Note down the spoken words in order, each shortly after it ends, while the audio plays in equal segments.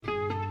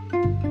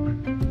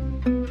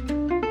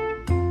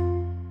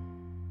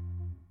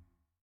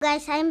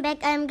guys, I'm back.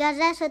 I'm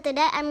Gaza. So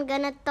today I'm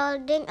gonna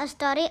telling a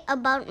story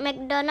about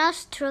McDonald's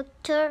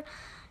structure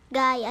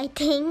guy. I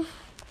think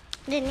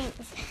the name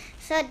is.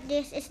 So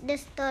this is the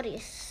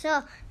story.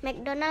 So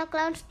McDonald's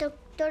clown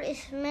structure is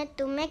made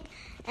to make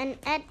an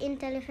ad in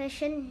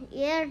television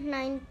year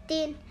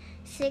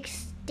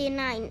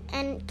 1969,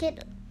 and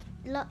kids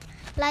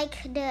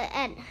like the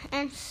ad,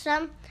 and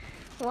someone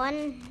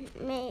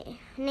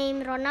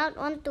named Ronald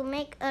want to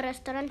make a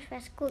restaurant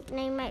fast food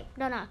named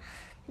McDonald's.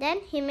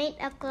 Then he made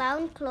a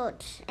clown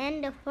clothes,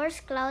 and the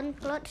first clown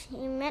clothes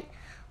he made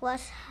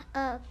was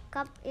a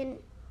cup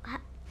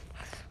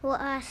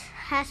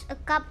has a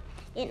cup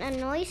in the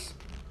noise,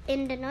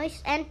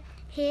 and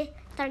he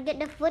target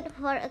the food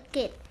for a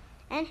kid,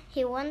 and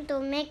he want to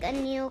make a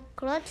new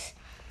clothes,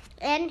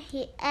 and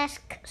he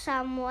asked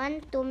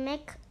someone to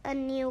make a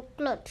new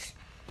clothes.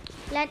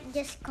 Let's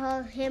just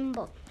call him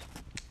Bob.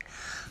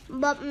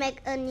 Bob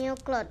make a new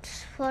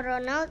clothes for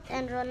Ronald,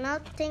 and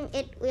Ronald think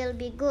it will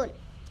be good.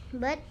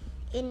 But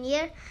in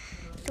year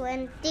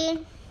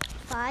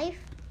 25,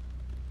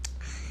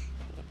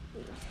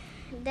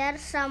 there's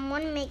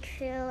someone make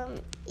film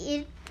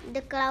it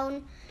the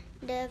clown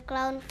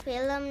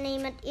film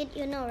named it,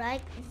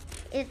 right?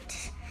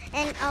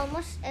 And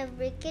almost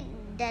every kid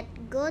that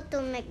go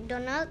to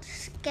McDonald's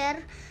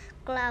scare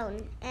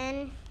clown.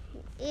 And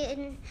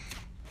in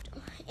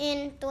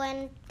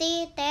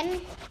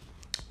 2010,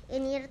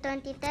 in year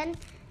 2010,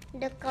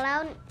 the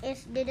clown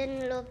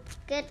didn't look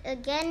it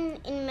again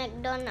in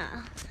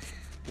McDonald's.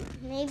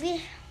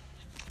 Maybe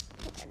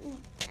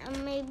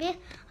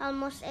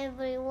almost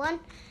everyone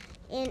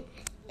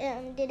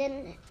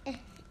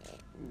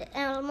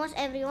almost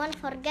everyone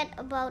forget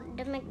about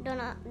the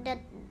McDonald's,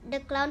 the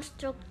clown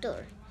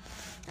structure,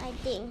 I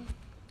think.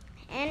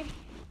 And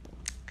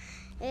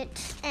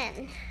it's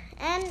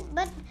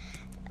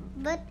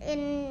but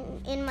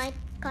in my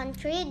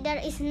country there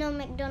is no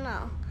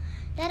McDonald's.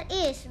 There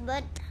is,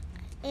 but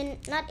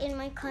not in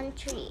my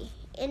country.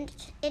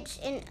 It's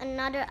in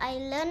another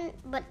island,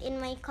 but in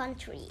my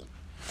country.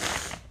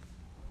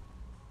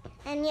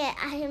 And yeah,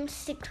 I am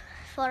sick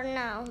for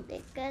now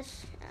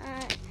because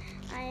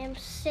I am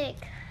sick,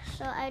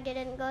 so I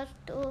didn't go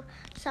to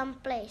some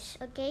place.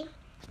 Okay.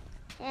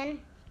 And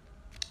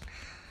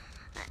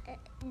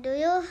do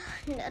you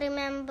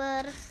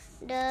remember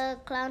the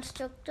clown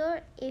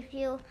structure? If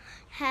you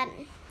had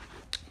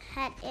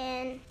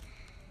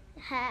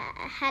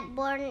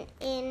born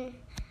in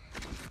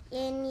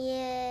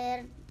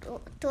year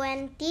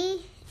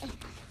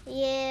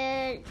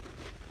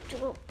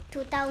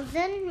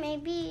 2000,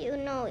 maybe you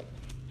know it.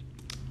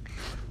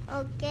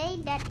 Okay,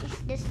 that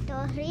is the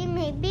story.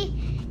 Maybe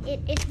it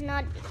is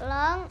not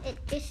long, it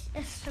is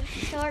a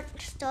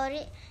short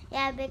story.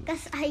 Yeah,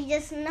 because I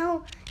just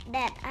know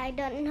that. I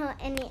don't know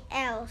any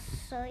else.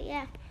 So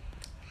yeah,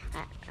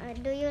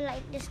 do you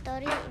like the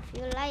story? If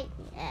you like,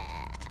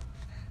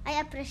 I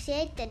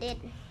appreciated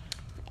it.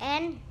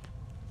 And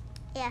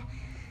yeah,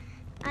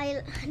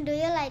 do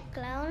you like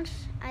clowns?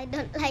 I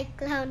don't like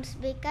clowns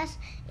because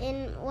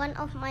in one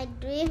of my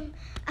dream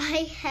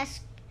I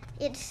has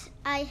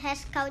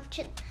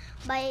couched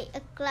by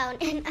a clown,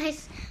 and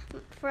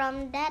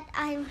from that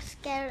I'm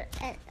scared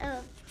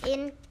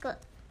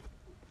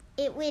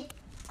with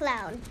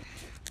clown.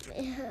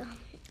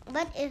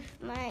 But if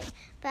my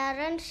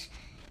parents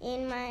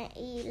in my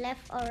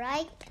left or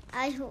right,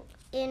 I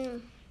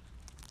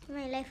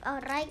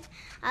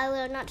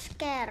will not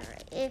scare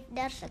if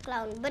there's a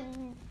clown.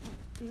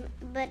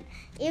 But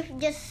if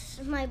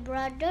just my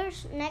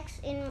brothers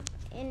next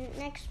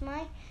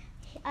my,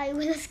 I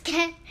will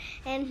scare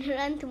and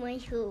run to my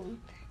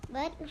home.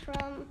 But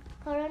from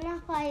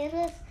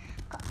coronavirus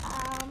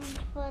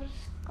first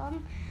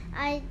come,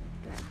 I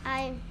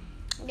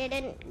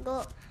didn't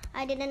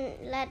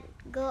let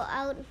go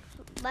out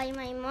by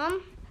my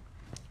mom.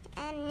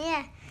 And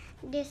yeah,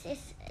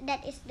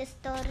 that is the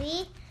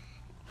story.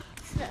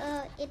 So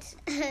it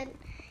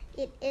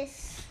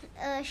is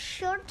a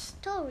short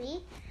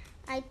story,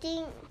 I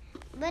think,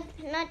 but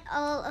not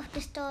all of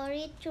the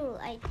story true,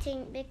 I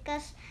think,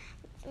 because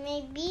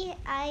maybe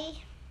I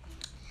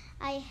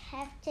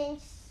have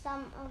changed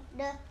some of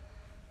the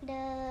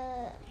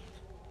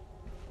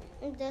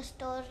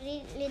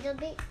story little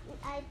bit,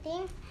 I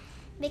think,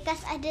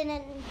 because I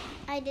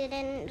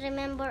didn't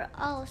remember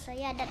all. So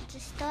yeah, that's the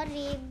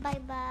story. Bye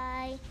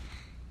bye,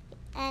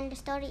 and the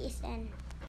story is end.